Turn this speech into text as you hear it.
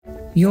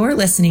You're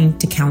listening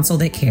to Counsel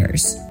That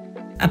Cares,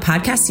 a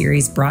podcast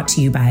series brought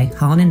to you by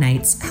Holland &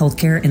 Knight's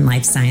Healthcare and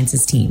Life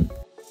Sciences team.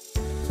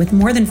 With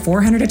more than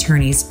 400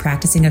 attorneys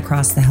practicing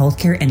across the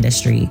healthcare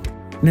industry,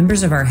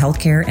 members of our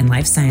Healthcare and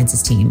Life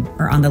Sciences team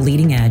are on the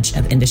leading edge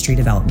of industry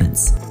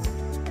developments.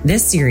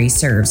 This series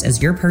serves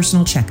as your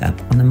personal checkup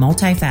on the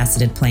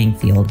multifaceted playing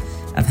field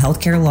of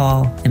healthcare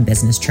law and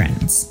business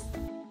trends.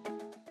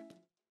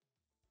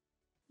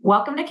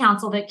 Welcome to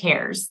Counsel That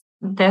Cares.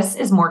 This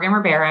is Morgan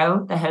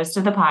Ribeiro, the host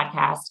of the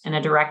podcast and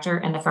a director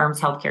in the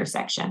firm's healthcare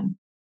section.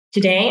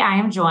 Today, I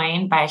am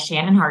joined by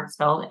Shannon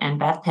Hartsfield and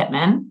Beth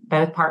Pittman,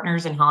 both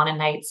partners in Holland &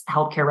 Knight's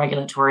Healthcare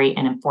Regulatory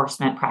and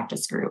Enforcement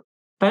Practice Group.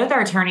 Both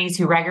are attorneys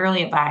who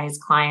regularly advise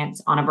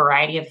clients on a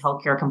variety of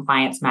healthcare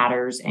compliance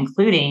matters,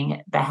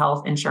 including the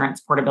Health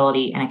Insurance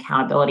Portability and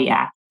Accountability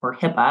Act, or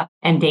HIPAA,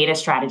 and data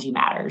strategy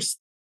matters.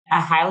 A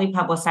highly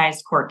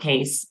publicized court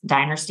case,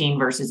 Dinerstein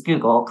versus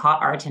Google,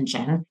 caught our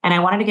attention, and I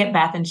wanted to get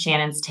Beth and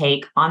Shannon's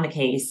take on the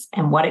case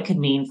and what it could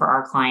mean for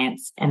our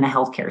clients in the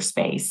healthcare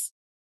space.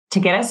 To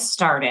get us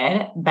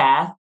started,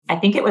 Beth, I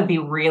think it would be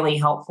really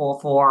helpful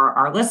for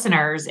our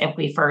listeners if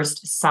we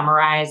first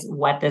summarize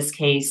what this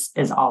case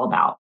is all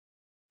about.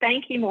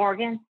 Thank you,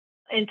 Morgan.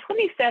 In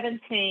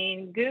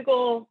 2017,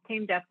 Google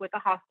teamed up with the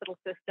hospital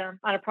system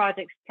on a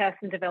project to test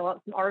and develop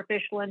some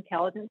artificial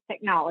intelligence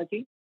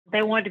technology.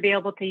 They wanted to be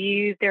able to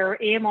use their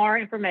EMR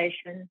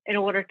information in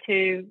order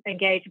to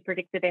engage in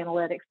predictive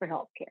analytics for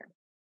healthcare.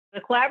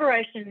 The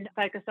collaboration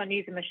focused on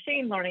using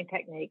machine learning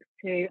techniques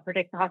to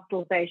predict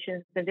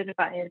hospitalizations,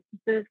 identify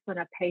instances when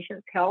a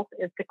patient's health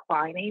is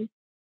declining.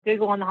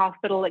 Google and the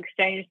hospital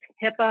exchanged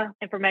HIPAA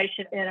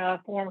information in a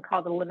form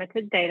called the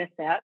limited data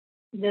set.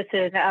 This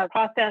is a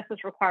process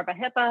that's required by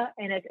HIPAA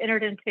and is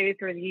entered into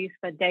through the use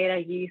of a data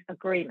use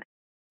agreement.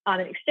 On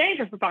an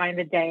exchange of providing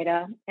the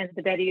data and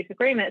the data use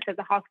agreement says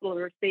the hospital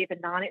will receive a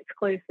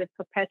non-exclusive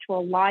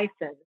perpetual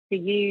license to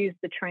use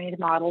the trained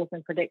models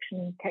and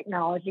prediction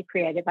technology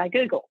created by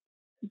Google.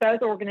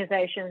 Both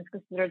organizations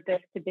considered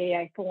this to be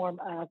a form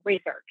of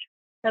research.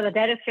 So the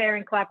data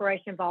sharing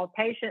collaboration involved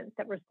patients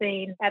that were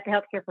seen at the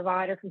healthcare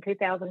provider from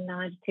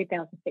 2009 to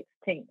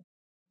 2016.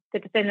 The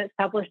defendants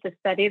published a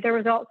study of their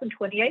results in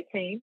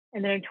 2018,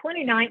 and then in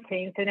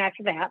 2019, soon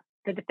after that,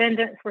 the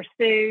defendants were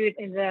sued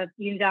in the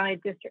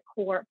United District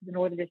Court for the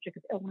Northern District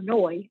of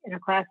Illinois in a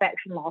class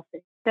action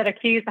lawsuit that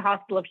accused the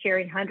hospital of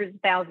sharing hundreds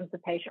of thousands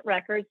of patient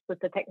records with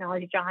the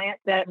technology giant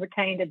that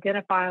retained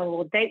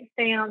identifiable date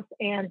stamps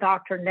and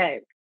doctor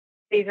notes.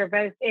 These are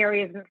both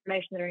areas of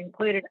information that are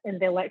included in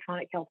the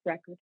electronic health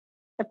record.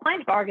 The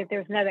plaintiff argued there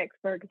was no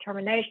expert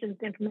determination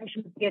the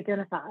information would be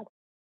identified.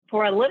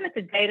 For a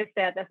limited data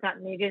set, that's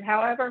not needed,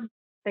 however,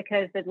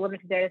 because the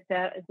limited data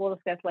set, as we'll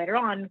discuss later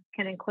on,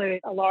 can include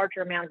a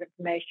larger amount of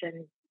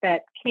information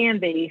that can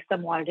be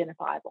somewhat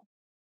identifiable.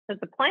 So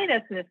the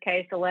plaintiffs in this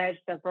case alleged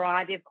a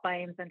variety of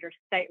claims under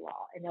state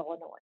law in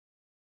Illinois.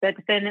 The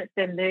defendants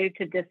then moved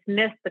to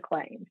dismiss the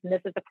claims, and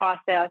this is a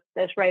process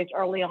that's raised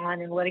early on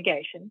in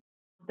litigation.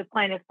 The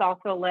plaintiffs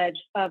also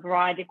alleged a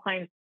variety of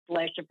claims,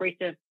 alleged a breach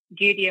of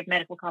duty of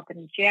medical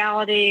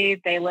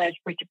confidentiality. They alleged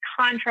breach of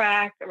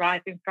contract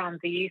arising from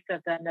the use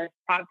of the notice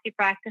of privacy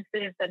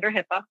practices under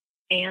HIPAA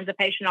and the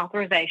patient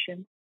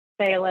authorization.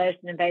 They alleged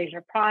an invasion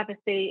of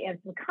privacy and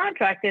some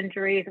contract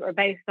injuries that were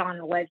based on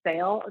an alleged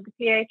sale of the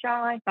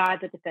PHI by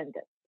the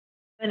defendant.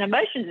 In a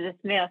motion to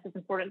dismiss, it's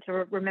important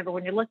to remember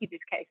when you're looking at these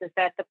cases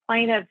that the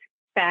plaintiff's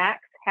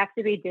facts have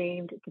to be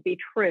deemed to be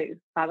true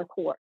by the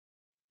court.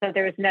 So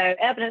there is no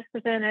evidence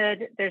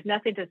presented. There's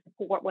nothing to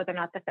support whether or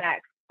not the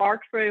facts are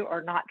true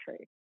or not true.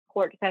 The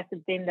court just has to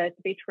deem those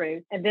to be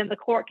true. And then the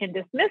court can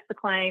dismiss the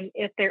claim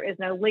if there is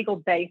no legal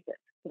basis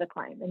for the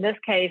claim. In this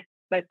case,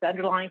 both the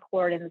underlying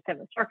court and the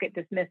Seventh Circuit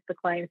dismissed the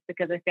claims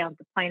because they found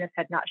the plaintiffs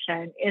had not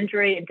shown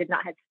injury and did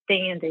not have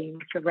standing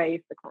to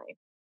raise the claim.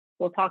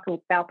 We'll talk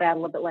about that a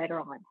little bit later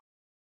on.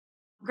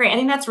 Great. I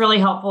think that's really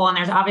helpful. And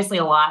there's obviously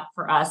a lot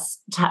for us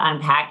to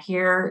unpack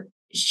here.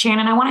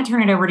 Shannon, I want to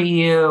turn it over to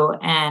you.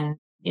 And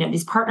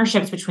these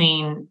partnerships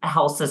between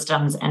health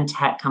systems and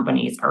tech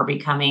companies are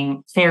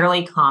becoming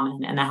fairly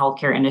common in the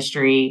healthcare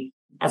industry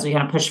as we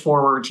kind of push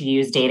forward to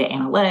use data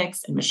analytics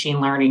and machine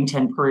learning to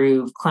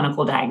improve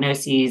clinical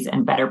diagnoses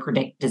and better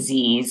predict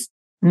disease.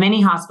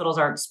 Many hospitals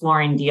are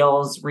exploring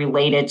deals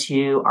related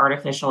to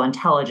artificial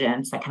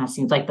intelligence. That kind of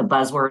seems like the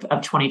buzzword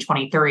of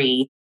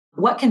 2023.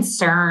 What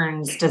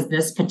concerns does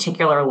this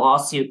particular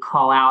lawsuit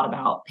call out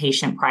about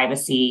patient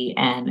privacy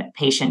and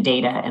patient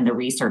data in the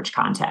research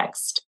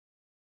context?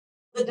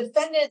 The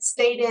defendant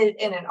stated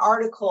in an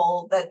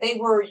article that they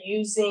were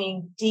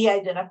using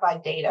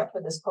de-identified data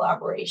for this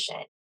collaboration.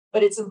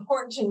 But it's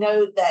important to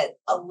note that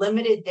a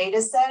limited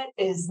data set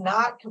is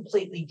not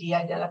completely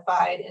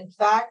de-identified. In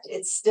fact,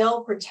 it's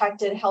still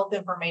protected health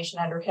information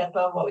under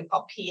HIPAA, what we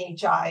call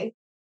PHI.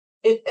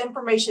 If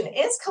information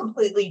is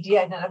completely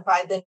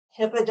de-identified, then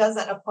HIPAA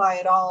doesn't apply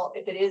at all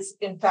if it is,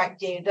 in fact,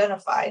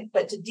 de-identified.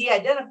 But to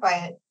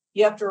de-identify it,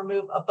 you have to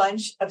remove a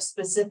bunch of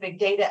specific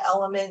data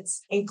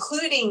elements,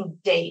 including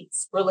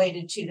dates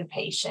related to the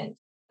patient.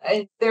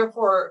 And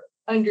therefore,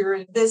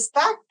 Under this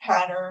fact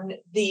pattern,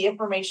 the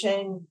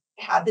information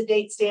had the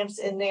date stamps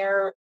in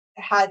there,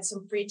 had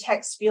some free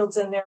text fields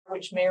in there,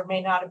 which may or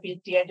may not have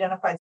been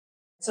de-identified.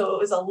 So it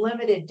was a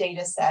limited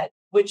data set,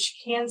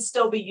 which can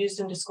still be used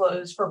and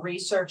disclosed for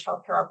research,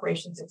 healthcare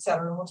operations, et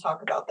cetera. And we'll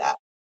talk about that.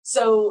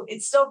 So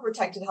it's still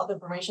protected health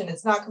information.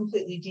 It's not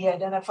completely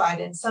de-identified.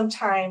 And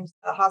sometimes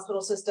the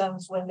hospital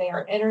systems, when they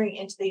are entering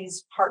into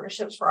these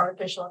partnerships for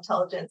artificial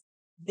intelligence,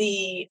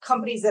 the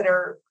companies that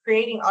are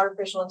creating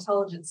artificial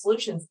intelligence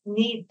solutions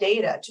need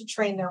data to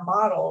train their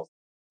models.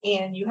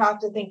 And you have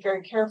to think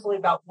very carefully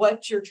about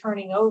what you're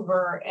turning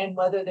over and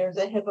whether there's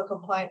a HIPAA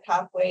compliant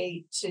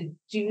pathway to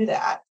do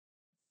that.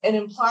 An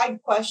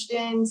implied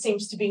question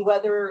seems to be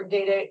whether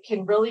data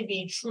can really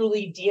be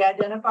truly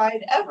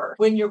de-identified ever.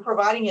 When you're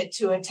providing it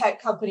to a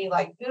tech company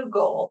like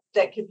Google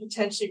that could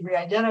potentially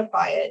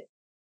re-identify it,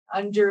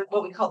 under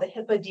what we call the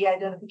HIPAA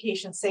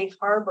de-identification safe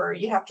harbor,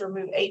 you have to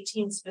remove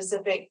 18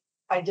 specific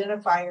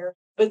identifiers,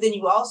 but then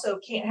you also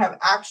can't have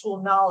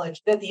actual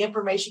knowledge that the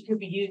information could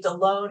be used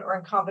alone or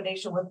in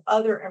combination with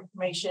other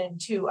information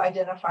to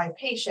identify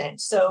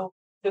patients. So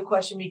the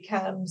question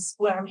becomes,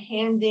 when I'm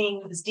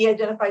handing this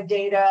de-identified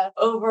data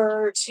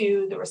over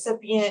to the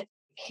recipient,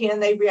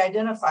 can they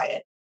re-identify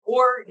it?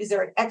 Or is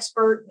there an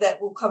expert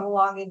that will come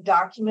along and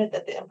document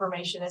that the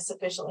information is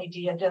sufficiently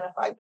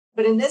de-identified?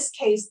 But in this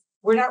case,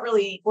 we're not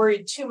really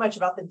worried too much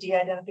about the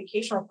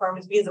de-identification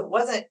requirements because it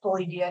wasn't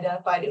fully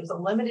de-identified. It was a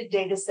limited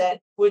data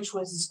set, which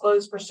was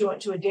disclosed pursuant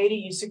to a data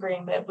use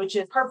agreement, which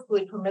is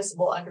perfectly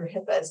permissible under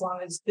HIPAA as long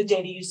as the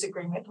data use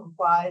agreement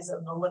complies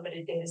and the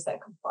limited data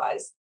set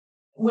complies.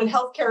 When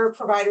healthcare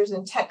providers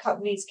and tech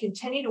companies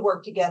continue to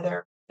work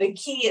together, the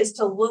key is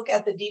to look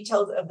at the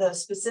details of the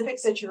specific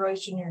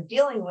situation you're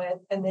dealing with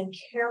and then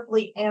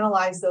carefully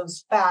analyze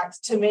those facts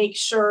to make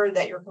sure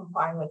that you're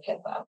complying with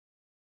HIPAA.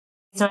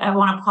 So I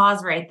want to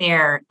pause right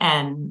there.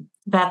 And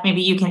Beth,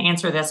 maybe you can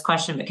answer this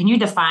question, but can you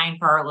define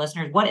for our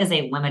listeners, what is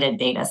a limited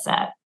data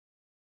set?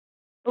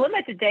 A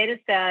limited data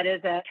set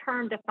is a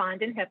term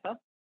defined in HIPAA,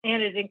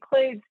 and it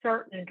includes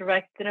certain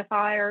direct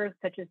identifiers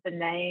such as the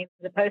name,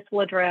 the postal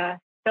address,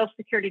 Social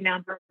Security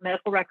number,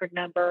 medical record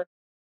number.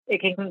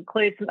 It can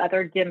include some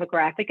other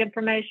demographic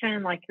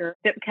information like your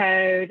zip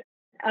code,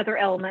 other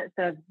elements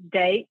of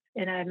date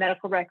in a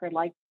medical record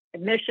like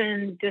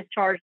admission,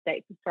 discharge,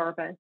 dates of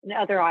service, and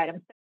other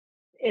items.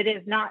 It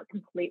is not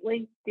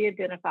completely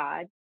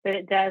de-identified, but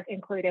it does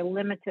include a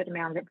limited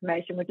amount of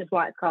information, which is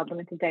why it's called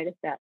limited data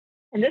set.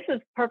 And this is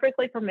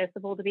perfectly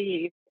permissible to be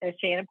used, as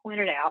Shannon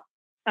pointed out,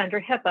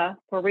 under HIPAA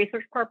for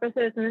research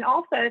purposes and then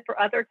also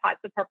for other types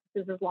of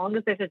purposes, as long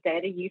as there's a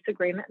data use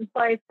agreement in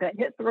place that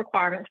hits the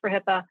requirements for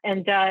HIPAA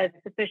and does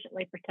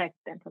sufficiently protect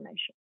the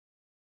information.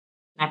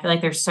 I feel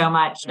like there's so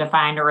much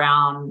defined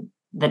around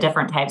the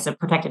different types of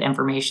protected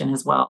information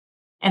as well.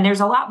 And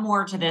there's a lot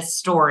more to this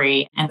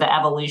story and the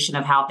evolution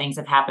of how things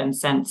have happened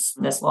since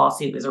this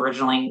lawsuit was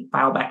originally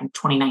filed back in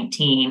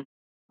 2019.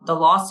 The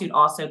lawsuit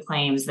also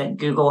claims that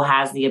Google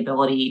has the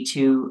ability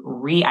to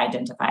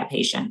re-identify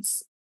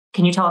patients.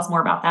 Can you tell us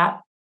more about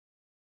that?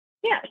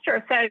 Yeah,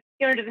 sure. So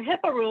under the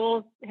HIPAA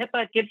rules,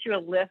 HIPAA gives you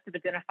a list of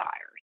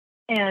identifiers.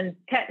 And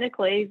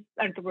technically,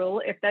 under the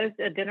rule, if those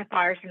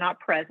identifiers are not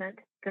present,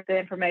 because the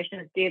information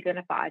is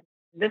de-identified.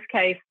 In this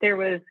case, there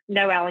was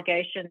no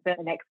allegation that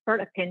an expert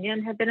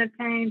opinion had been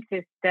obtained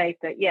to state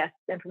that, yes,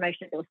 the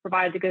information that was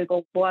provided to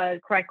Google was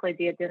correctly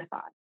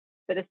de-identified.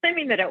 But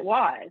assuming that it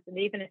was, and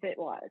even if it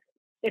was,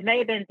 it may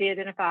have been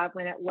de-identified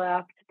when it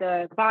left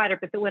the provider,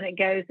 but when it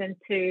goes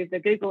into the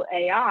Google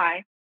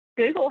AI,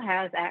 Google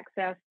has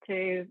access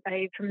to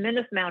a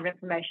tremendous amount of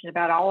information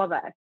about all of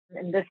us.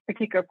 And this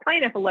particular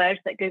plaintiff alleged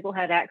that Google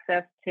had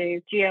access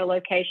to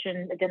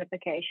geolocation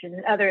identification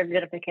and other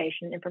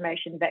identification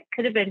information that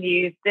could have been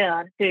used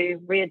then to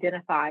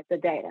re-identify the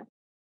data.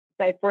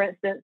 So, for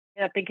instance,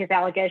 I think his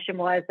allegation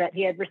was that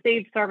he had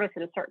received service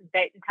at a certain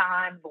date and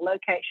time, the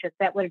location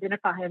that would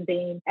identify him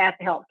being at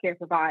the healthcare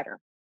provider.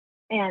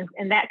 And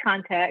in that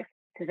context,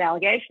 his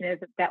allegation is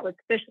that that would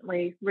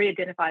sufficiently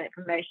re-identify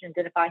information,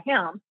 identify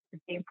him as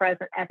being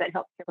present at that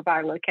healthcare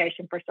provider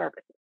location for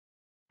services.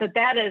 So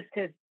that is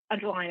his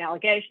underlying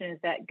allegation, is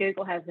that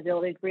Google has the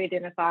ability to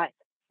re-identify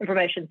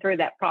information through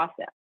that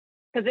process.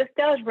 So this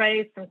does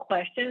raise some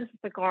questions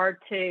with regard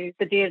to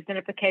the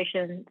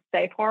de-identification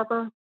safe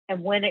harbor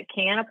and when it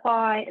can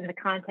apply in the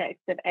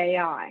context of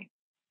AI.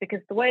 Because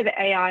the way that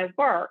AI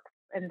works,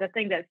 and the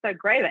thing that's so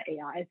great about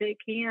AI is it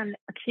can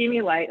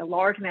accumulate a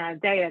large amount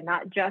of data,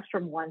 not just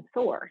from one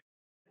source.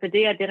 The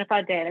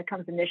de-identified data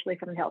comes initially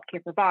from the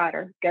healthcare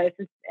provider, goes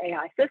into the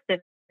AI system.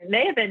 It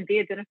may have been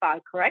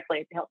de-identified correctly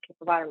at the healthcare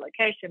provider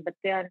location, but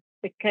then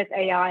because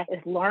AI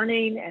is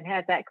learning and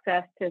has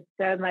access to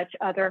so much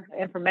other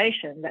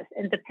information that's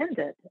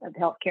independent of the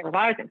healthcare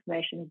provider's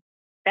information,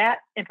 that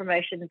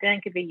information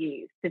then could be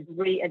used to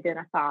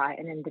re-identify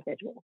an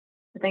individual.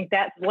 I think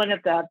that's one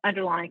of the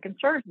underlying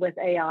concerns with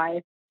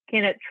AI.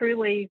 Can it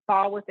truly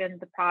fall within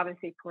the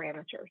privacy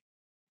parameters?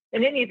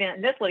 In any event,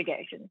 in this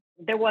litigation,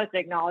 there was an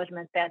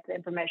acknowledgement that the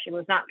information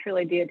was not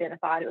truly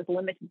de-identified. It was a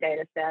limited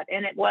data set,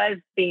 and it was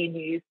being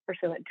used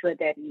pursuant to a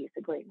data use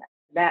agreement.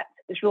 That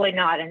is really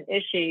not an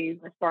issue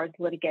as far as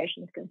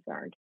litigation is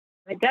concerned.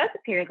 It does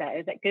appear,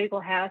 though, that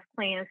Google has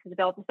plans to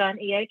develop its own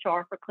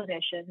EHR for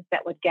clinicians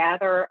that would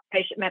gather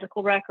patient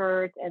medical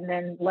records and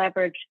then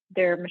leverage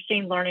their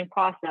machine learning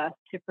process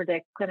to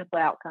predict clinical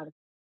outcomes.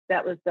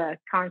 That was the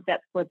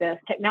concept for this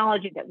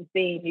technology that was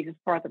being used as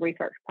part of the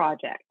research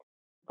project.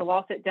 The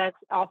lawsuit does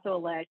also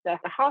allege that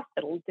the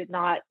hospital did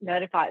not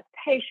notify its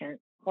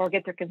patients or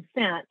get their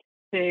consent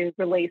to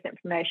release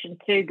information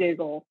to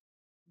Google.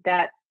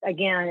 That,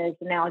 again, is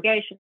an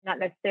allegation, not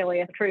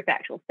necessarily a true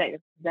factual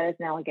statement. That is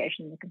an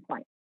allegation in the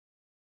complaint.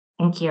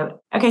 Thank you.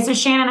 Okay, so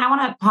Shannon, I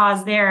want to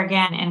pause there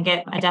again and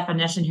get a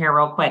definition here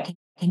real quick.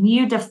 Can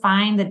you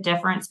define the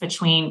difference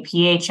between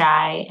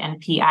PHI and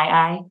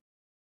PII?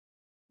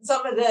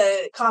 Some of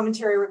the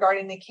commentary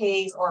regarding the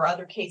case or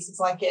other cases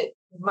like it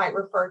might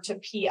refer to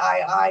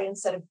PII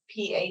instead of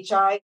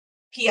PHI.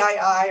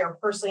 PII or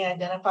personally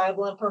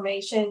identifiable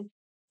information.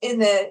 In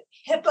the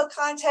HIPAA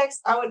context,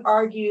 I would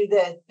argue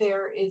that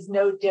there is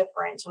no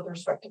difference with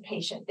respect to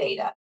patient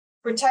data.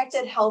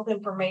 Protected health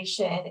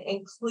information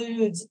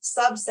includes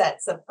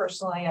subsets of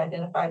personally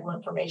identifiable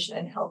information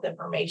and health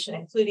information,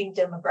 including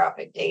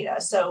demographic data.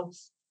 So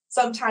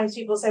sometimes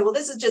people say, well,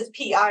 this is just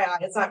PII,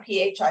 it's not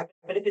PHI.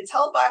 But if it's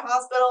held by a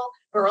hospital,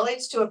 if it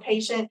relates to a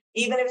patient,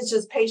 even if it's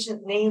just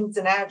patient names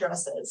and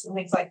addresses and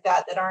things like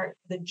that, that aren't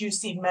the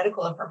juicy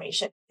medical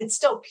information, it's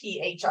still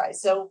PHI.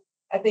 So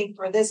I think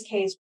for this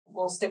case,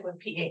 we'll stick with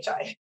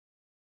PHI.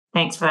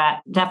 Thanks for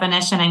that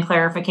definition and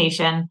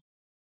clarification.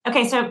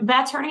 Okay, so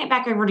Beth, turning it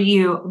back over to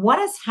you, what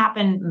has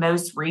happened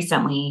most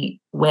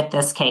recently with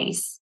this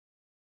case?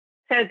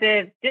 So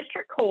the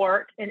district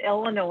court in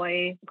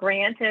Illinois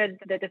granted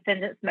the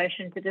defendant's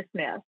motion to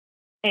dismiss,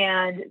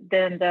 and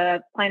then the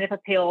plaintiff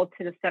appealed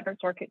to the Seventh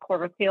Circuit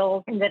Court of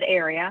Appeals in that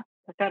area,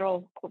 the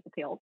Federal Court of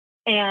Appeals.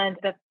 And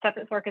the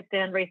Seventh Circuit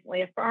then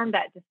recently affirmed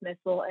that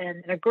dismissal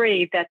and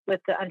agreed that with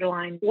the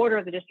underlying order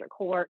of the district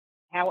court.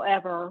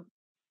 However,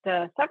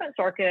 the Seventh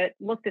Circuit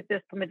looked at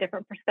this from a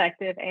different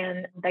perspective,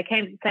 and they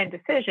came to the same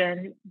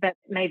decision but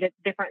made a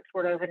different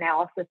sort of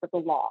analysis of the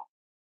law.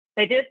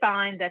 They did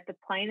find that the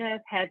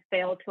plaintiff had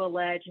failed to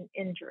allege an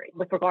injury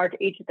with regard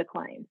to each of the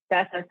claims.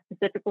 That's a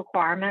specific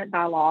requirement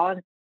by law.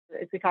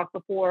 As we talked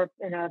before,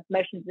 in a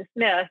motion to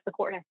dismiss, the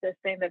court has to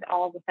assume that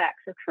all of the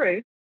facts are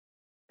true.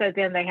 So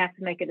then they have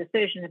to make a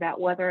decision about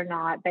whether or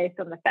not, based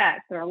on the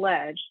facts that are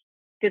alleged,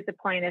 did the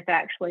plaintiff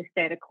actually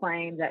state a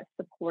claim that's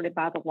supported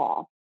by the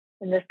law.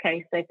 In this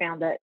case, they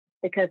found that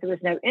because there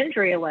was no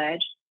injury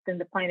alleged, then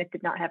the plaintiff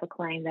did not have a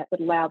claim that would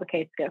allow the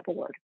case to go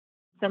forward.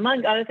 So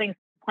among other things,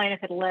 the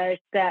plaintiff had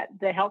alleged that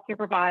the healthcare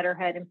provider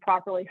had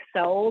improperly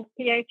sold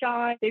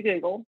PHI to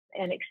Google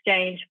in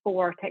exchange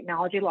for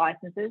technology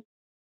licenses.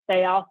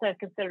 They also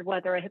considered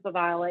whether a HIPAA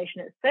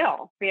violation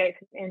itself creates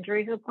an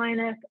injury to the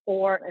plaintiff,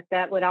 or if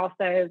that would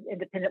also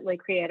independently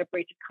create a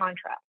breach of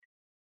contract.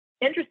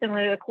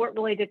 Interestingly, the court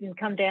really didn't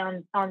come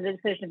down on the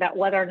decision about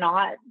whether or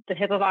not the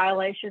HIPAA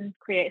violation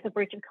creates a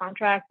breach of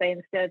contract. They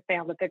instead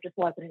found that there just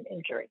wasn't an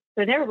injury.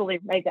 So they never really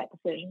made that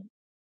decision.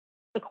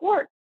 The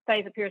court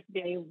phase appears to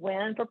be a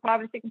win for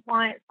privacy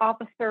compliance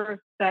officers,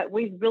 but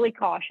we really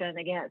caution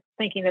against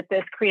thinking that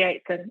this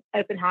creates an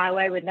open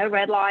highway with no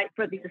red light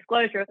for the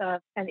disclosure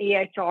of an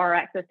EHR,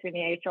 access to an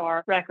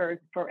EHR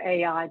records for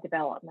AI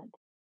development.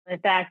 In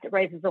fact, it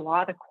raises a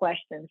lot of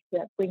questions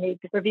that we need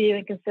to review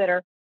and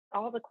consider.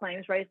 All the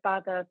claims raised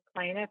by the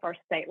plaintiff are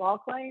state law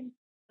claims.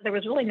 There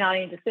was really not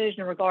any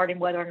decision regarding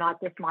whether or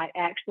not this might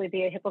actually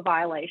be a HIPAA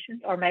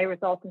violation or may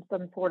result in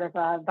some sort of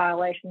a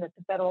violation that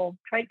the Federal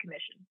Trade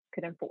Commission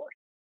could enforce.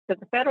 So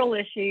the federal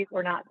issues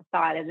were not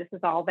decided. This is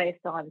all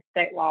based on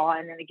state law.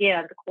 And then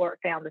again, the court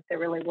found that there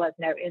really was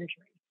no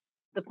injury.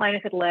 The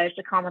plaintiff had alleged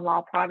a common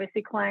law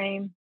privacy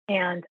claim,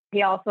 and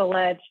he also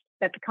alleged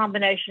that the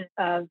combination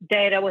of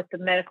data with the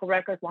medical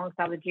records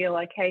alongside the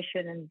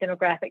geolocation and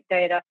demographic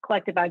data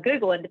collected by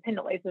Google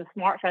independently through the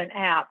smartphone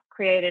app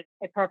created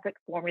a perfect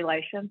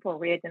formulation for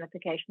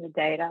re-identification of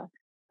data.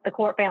 The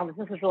court found that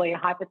this was really a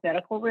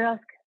hypothetical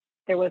risk.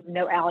 There was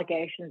no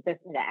allegation that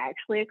it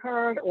actually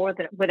occurred or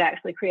that it would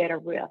actually create a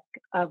risk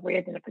of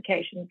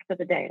re-identification for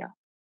the data.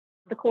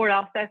 The court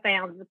also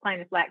found that the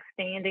plaintiff lacked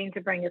standing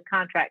to bring his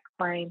contract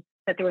claim,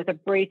 that there was a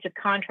breach of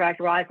contract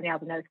arising out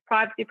of the notice of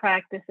privacy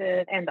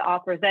practices and the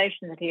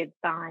authorization that he had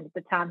signed at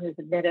the time he was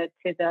admitted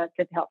to the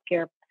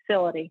healthcare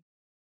facility.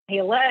 He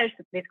alleged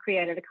that this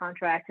created a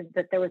contract and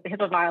that there was a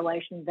HIPAA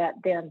violation that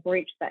then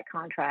breached that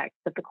contract.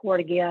 But the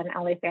court, again,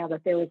 only found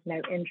that there was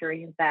no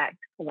injury, in fact,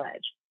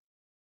 alleged.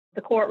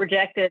 The court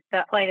rejected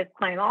the plaintiff's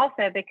claim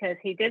also because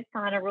he did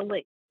sign a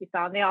release. He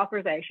signed the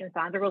authorization,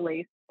 signed a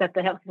release that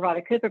the health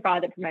provider could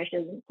provide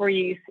information for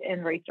use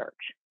in research.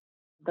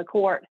 The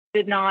court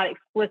did not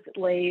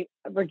explicitly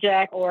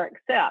reject or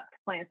accept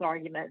plaintiff's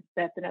arguments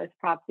that the notice of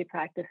privacy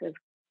practices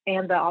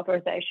and the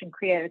authorization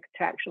created a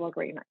contractual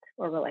agreement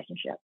or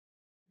relationship.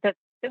 So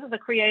This was a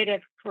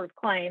creative sort of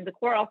claim. The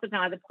court also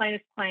denied the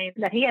plaintiff's claim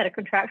that he had a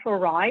contractual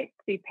right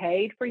to be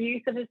paid for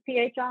use of his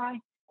PHI,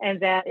 and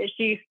that its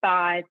use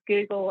by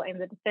Google and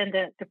the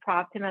defendant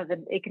deprived him of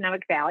an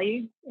economic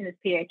value in his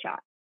PHI.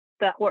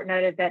 The court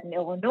noted that in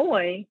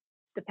Illinois,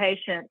 the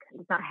patient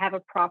does not have a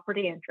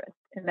property interest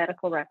in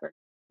medical records.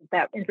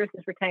 That interest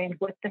is retained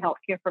with the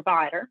healthcare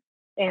provider.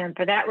 And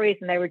for that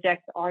reason, they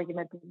reject the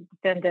argument that the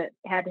defendant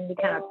had any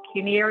kind of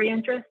pecuniary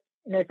interest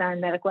in his own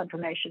medical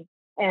information.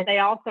 And they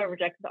also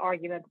rejected the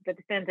argument that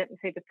the defendant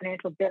received a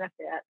financial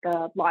benefit,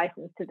 the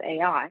license to the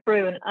AI,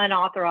 through an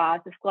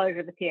unauthorized disclosure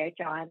of the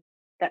PHI,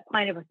 that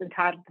plaintiff was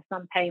entitled to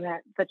some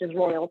payment, such as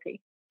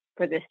royalty,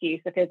 for this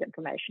use of his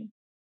information.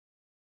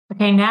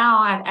 Okay, now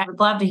I would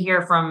love to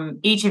hear from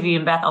each of you.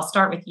 And Beth, I'll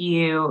start with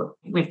you.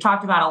 We've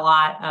talked about a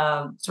lot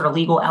of sort of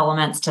legal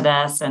elements to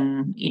this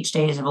and each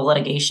stage of a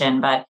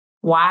litigation, but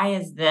why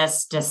is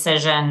this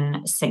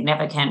decision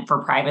significant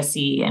for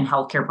privacy and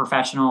healthcare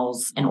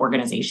professionals and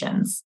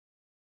organizations?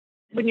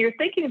 When you're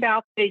thinking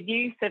about the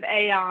use of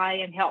AI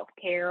in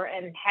healthcare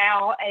and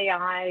how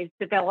AI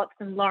develops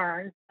and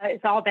learns,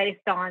 it's all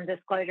based on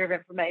disclosure of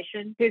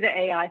information to the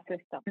AI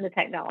system and the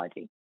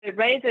technology. It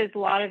raises a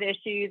lot of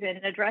issues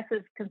and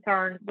addresses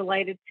concerns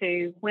related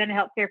to when a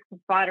healthcare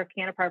provider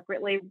can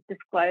appropriately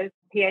disclose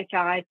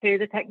PHI to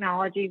the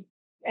technology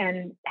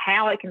and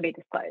how it can be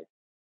disclosed.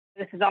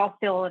 This is all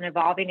still an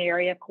evolving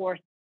area. Of course,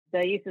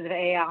 the uses of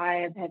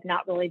AI have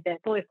not really been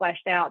fully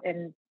fleshed out,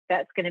 and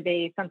that's going to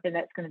be something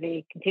that's going to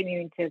be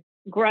continuing to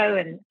grow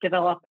and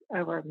develop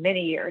over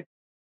many years.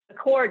 The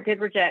court did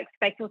reject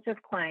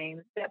speculative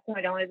claims that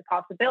point only to the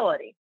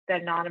possibility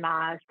that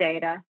anonymized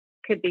data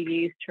could be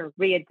used to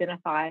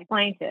re-identify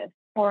plaintiffs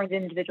or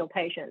individual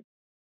patients.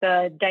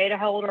 The data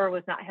holder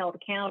was not held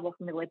accountable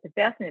for merely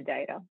possessing the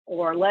data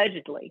or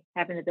allegedly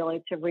having the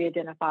ability to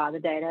re-identify the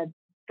data.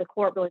 The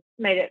court really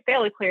made it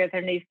fairly clear that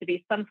there needs to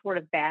be some sort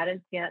of bad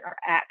intent or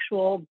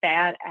actual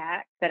bad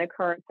act that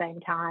occur at the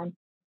same time,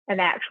 an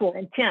actual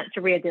intent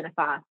to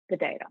re-identify the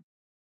data.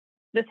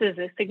 This is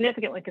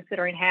significant when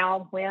considering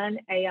how, when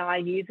AI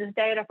uses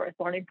data for its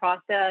learning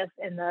process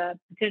and the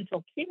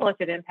potential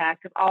cumulative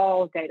impact of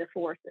all data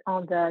sources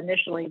on the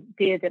initially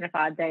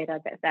de-identified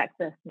data that's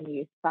accessed and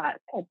used by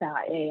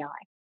AI.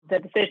 The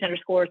decision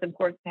underscores the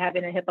importance of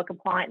having a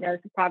HIPAA-compliant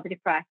notice of property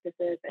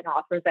practices and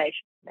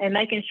authorization, and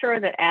making sure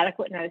that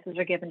adequate notices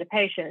are given to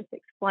patients to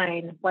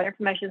explain what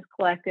information is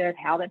collected,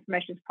 how the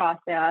information is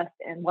processed,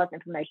 and what the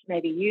information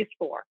may be used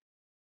for.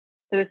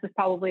 So this is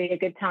probably a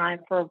good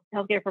time for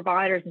healthcare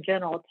providers in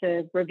general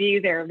to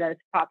review their notice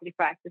of property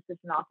practices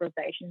and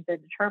authorizations and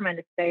determine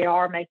if they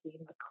are making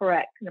the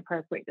correct and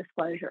appropriate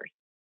disclosures.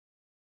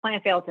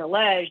 Plaintiff failed to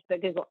allege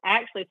that Google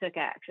actually took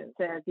action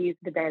to use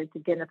the data to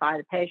identify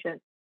the patient,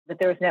 but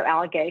there was no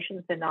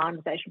allegations the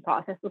anonymization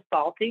process was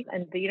faulty,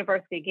 and the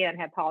university, again,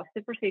 had policies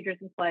and procedures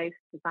in place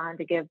designed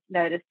to give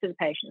notice to the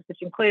patients,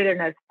 which include their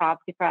notice of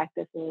property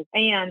practices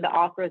and the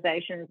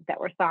authorizations that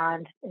were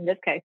signed, in this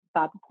case,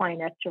 by the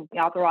plaintiff to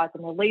authorize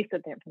the release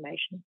of the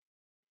information.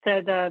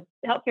 So the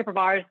healthcare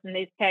providers in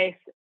this case,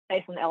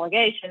 based on the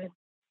allegations,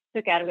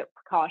 took adequate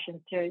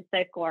precautions to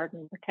safeguard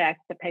and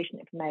protect the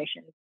patient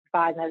information,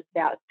 provide notice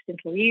about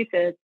potential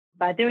uses.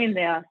 By doing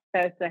this,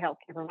 both the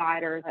healthcare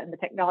providers and the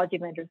technology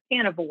vendors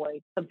can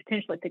avoid some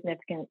potentially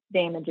significant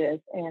damages.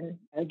 And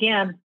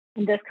again,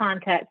 in this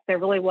context, there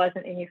really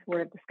wasn't any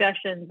sort of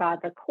discussion by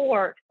the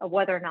court of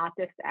whether or not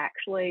this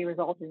actually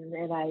resulted in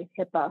a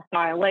HIPAA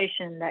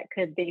violation that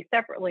could be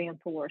separately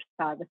enforced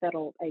by the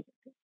federal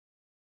agency.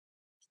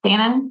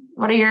 Shannon,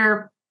 what are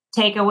your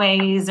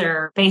takeaways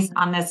or based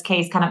on this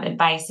case kind of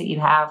advice that you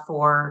have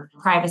for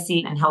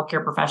privacy and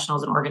healthcare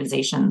professionals and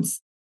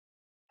organizations?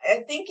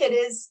 I think it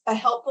is a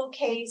helpful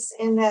case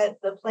in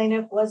that the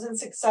plaintiff wasn't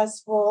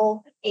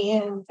successful.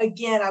 And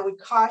again, I would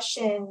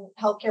caution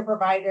healthcare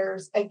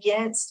providers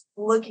against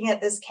looking at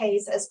this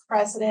case as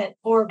precedent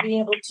for being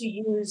able to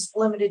use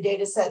limited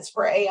data sets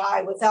for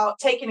AI without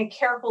taking a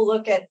careful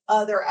look at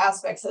other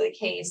aspects of the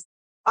case.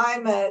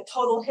 I'm a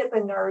total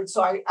HIPAA nerd,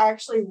 so I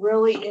actually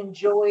really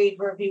enjoyed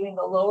reviewing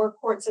the lower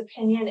court's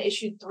opinion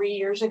issued 3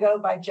 years ago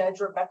by Judge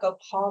Rebecca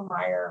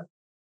Pallmeyer.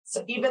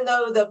 So even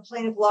though the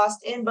plaintiff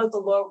lost in both the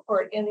lower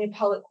court and the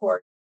appellate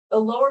court, the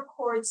lower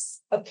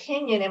court's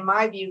opinion, in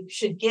my view,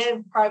 should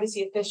give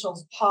privacy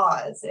officials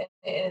pause, and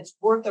it's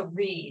worth a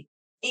read.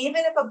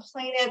 Even if a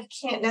plaintiff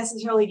can't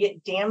necessarily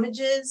get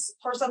damages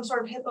for some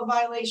sort of HIPAA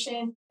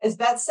violation, as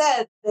Beth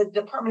said, the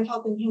Department of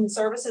Health and Human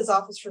Services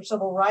Office for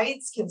Civil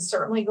Rights can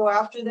certainly go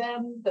after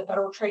them. The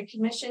Federal Trade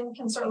Commission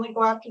can certainly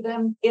go after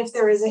them if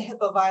there is a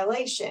HIPAA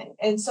violation.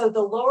 And so the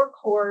lower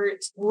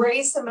court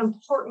raised some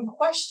important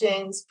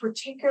questions,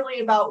 particularly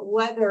about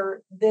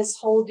whether this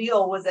whole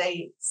deal was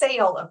a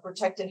sale of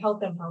protected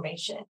health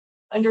information.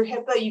 Under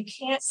HIPAA, you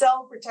can't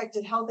sell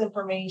protected health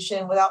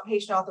information without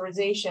patient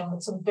authorization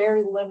with some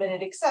very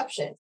limited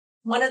exceptions.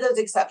 One of those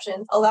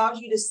exceptions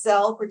allows you to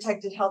sell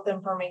protected health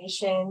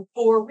information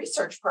for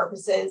research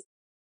purposes,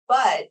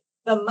 but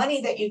the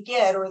money that you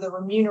get or the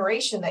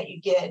remuneration that you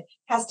get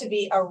has to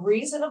be a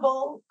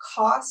reasonable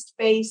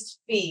cost-based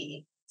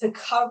fee to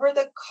cover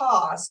the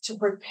cost to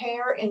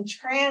prepare and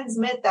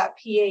transmit that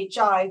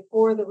PHI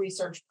for the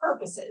research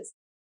purposes.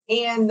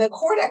 And the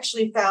court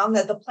actually found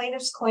that the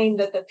plaintiff's claim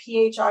that the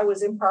PHI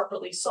was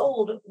improperly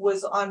sold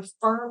was on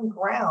firm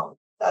ground.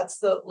 That's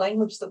the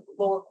language the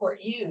lower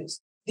court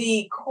used.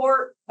 The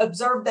court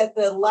observed that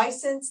the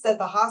license that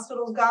the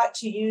hospitals got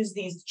to use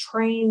these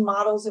trained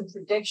models and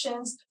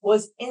predictions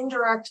was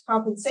indirect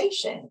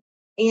compensation.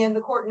 And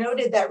the court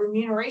noted that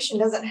remuneration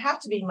doesn't have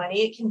to be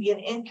money. It can be an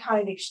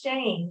in-kind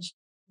exchange.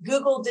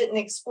 Google didn't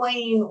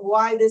explain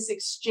why this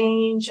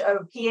exchange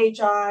of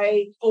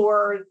PHI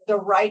for the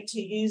right to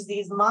use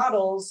these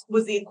models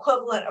was the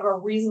equivalent of a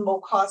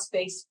reasonable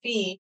cost-based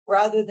fee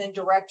rather than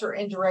direct or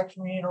indirect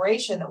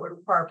remuneration that would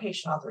require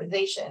patient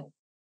authorization.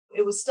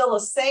 It was still a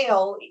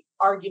sale,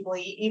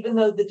 arguably, even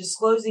though the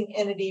disclosing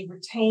entity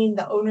retained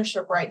the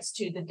ownership rights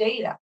to the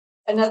data.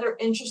 Another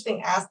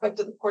interesting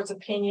aspect of the court's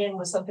opinion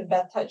was something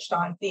Beth touched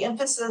on, the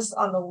emphasis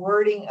on the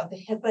wording of the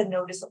HIPAA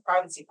notice of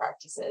privacy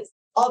practices.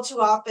 All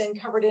too often,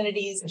 covered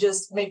entities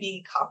just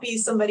maybe copy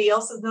somebody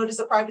else's notice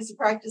of privacy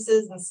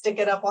practices and stick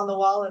it up on the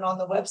wall and on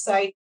the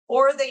website,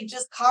 or they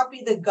just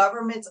copy the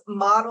government's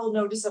model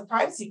notice of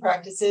privacy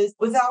practices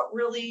without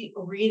really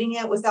reading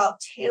it, without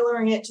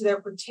tailoring it to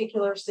their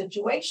particular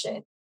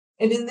situation.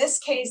 And in this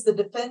case, the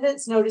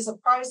defendant's notice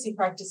of privacy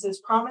practices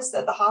promised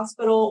that the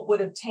hospital would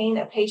obtain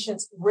a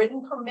patient's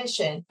written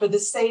permission for the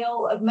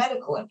sale of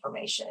medical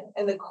information.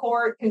 And the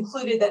court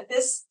concluded that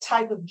this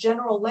type of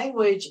general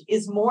language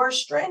is more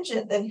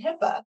stringent than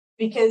HIPAA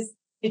because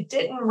it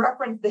didn't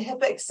reference the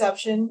HIPAA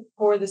exception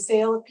for the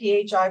sale of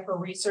PHI for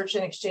research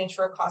in exchange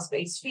for a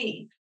cost-based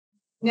fee.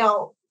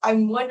 Now,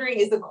 I'm wondering,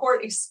 is the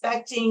court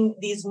expecting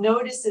these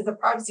notices of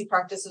privacy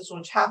practices,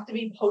 which have to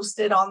be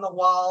posted on the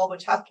wall,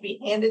 which have to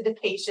be handed to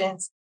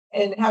patients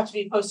and have to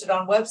be posted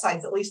on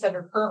websites, at least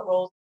under current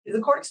rules, is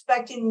the court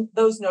expecting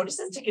those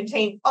notices to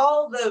contain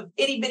all the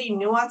itty-bitty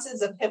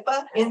nuances of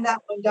HIPAA in that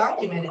one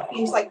document? It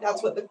seems like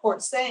that's what the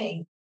court's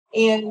saying.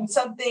 And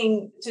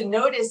something to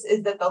notice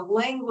is that the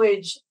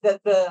language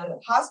that the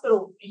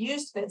hospital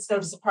used in its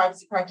notice of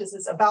privacy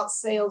practices about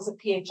sales of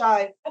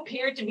PHI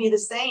appeared to be the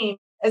same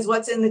as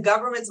what's in the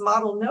government's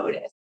model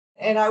notice.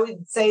 And I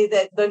would say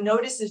that the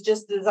notice is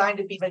just designed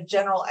to be a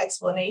general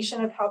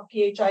explanation of how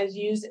PHI is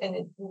used, and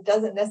it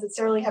doesn't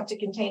necessarily have to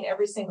contain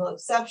every single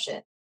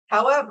exception.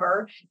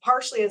 However,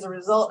 partially as a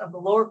result of the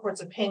lower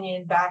court's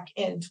opinion back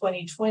in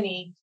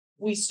 2020,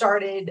 we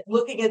started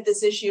looking at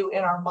this issue in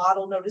our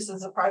model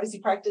notices of privacy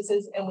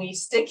practices, and we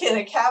stick in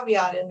a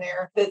caveat in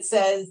there that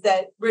says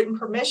that written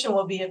permission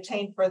will be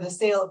obtained for the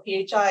sale of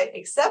PHI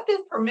except as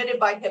permitted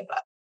by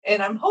HIPAA.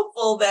 And I'm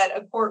hopeful that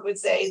a court would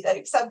say that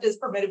except as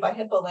permitted by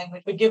HIPAA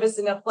language would give us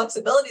enough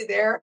flexibility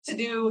there to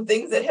do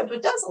things that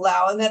HIPAA does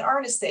allow and that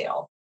aren't a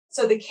sale.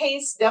 So the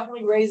case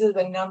definitely raises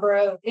a number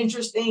of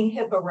interesting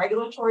HIPAA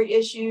regulatory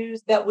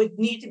issues that would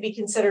need to be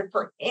considered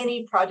for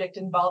any project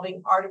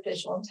involving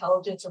artificial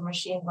intelligence or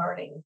machine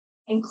learning,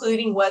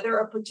 including whether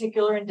a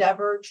particular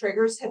endeavor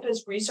triggers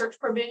HIPAA's research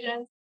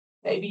provisions.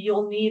 Maybe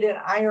you'll need an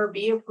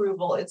IRB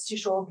approval,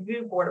 institutional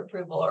review board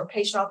approval, or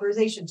patient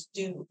authorization to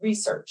do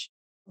research.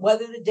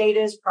 Whether the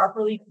data is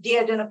properly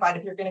de-identified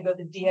if you're going to go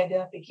the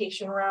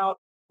de-identification route,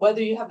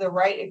 whether you have the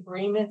right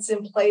agreements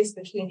in place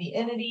between the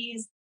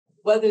entities,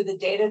 whether the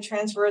data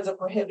transfer is a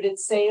prohibited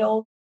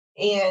sale.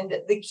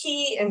 And the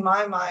key in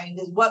my mind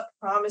is what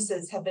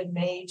promises have been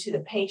made to the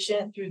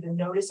patient through the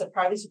notice of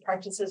privacy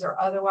practices or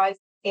otherwise,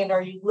 and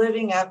are you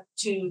living up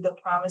to the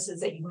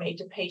promises that you made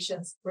to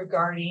patients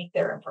regarding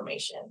their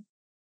information?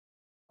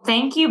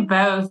 Thank you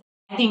both.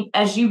 I think,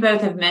 as you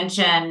both have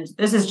mentioned,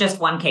 this is just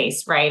one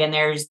case, right? And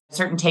there's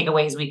certain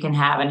takeaways we can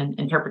have and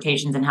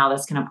interpretations and how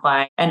this can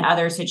apply in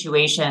other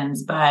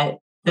situations. But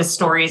the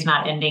story is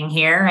not ending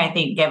here. I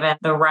think given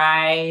the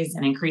rise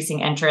and increasing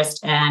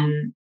interest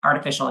in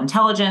artificial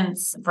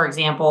intelligence, for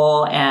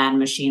example, and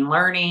machine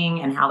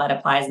learning and how that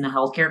applies in the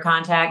healthcare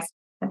context,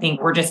 I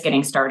think we're just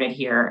getting started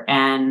here.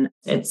 And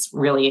it's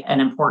really an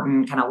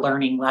important kind of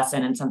learning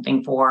lesson and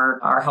something for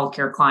our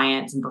healthcare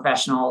clients and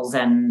professionals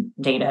and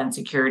data and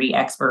security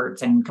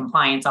experts and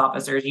compliance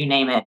officers, you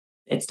name it.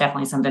 It's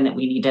definitely something that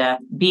we need to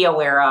be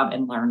aware of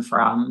and learn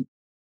from.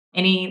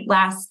 Any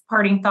last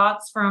parting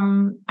thoughts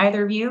from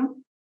either of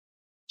you?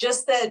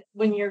 Just that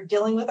when you're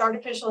dealing with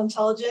artificial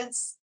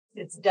intelligence,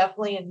 it's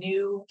definitely a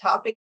new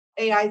topic.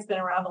 AI has been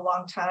around a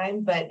long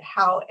time, but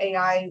how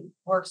AI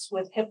works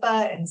with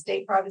HIPAA and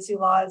state privacy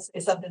laws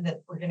is something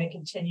that we're going to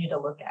continue to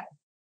look at.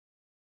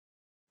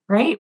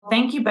 Great.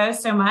 Thank you both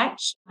so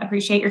much. I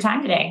appreciate your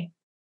time today.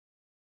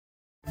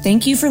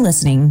 Thank you for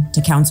listening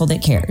to Counsel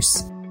That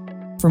Cares.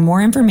 For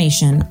more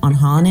information on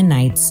Holland &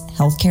 Knight's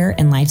Healthcare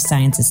and Life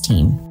Sciences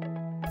team,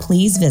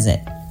 please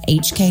visit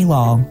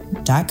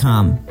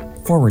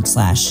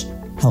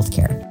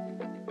hklaw.com/healthcare.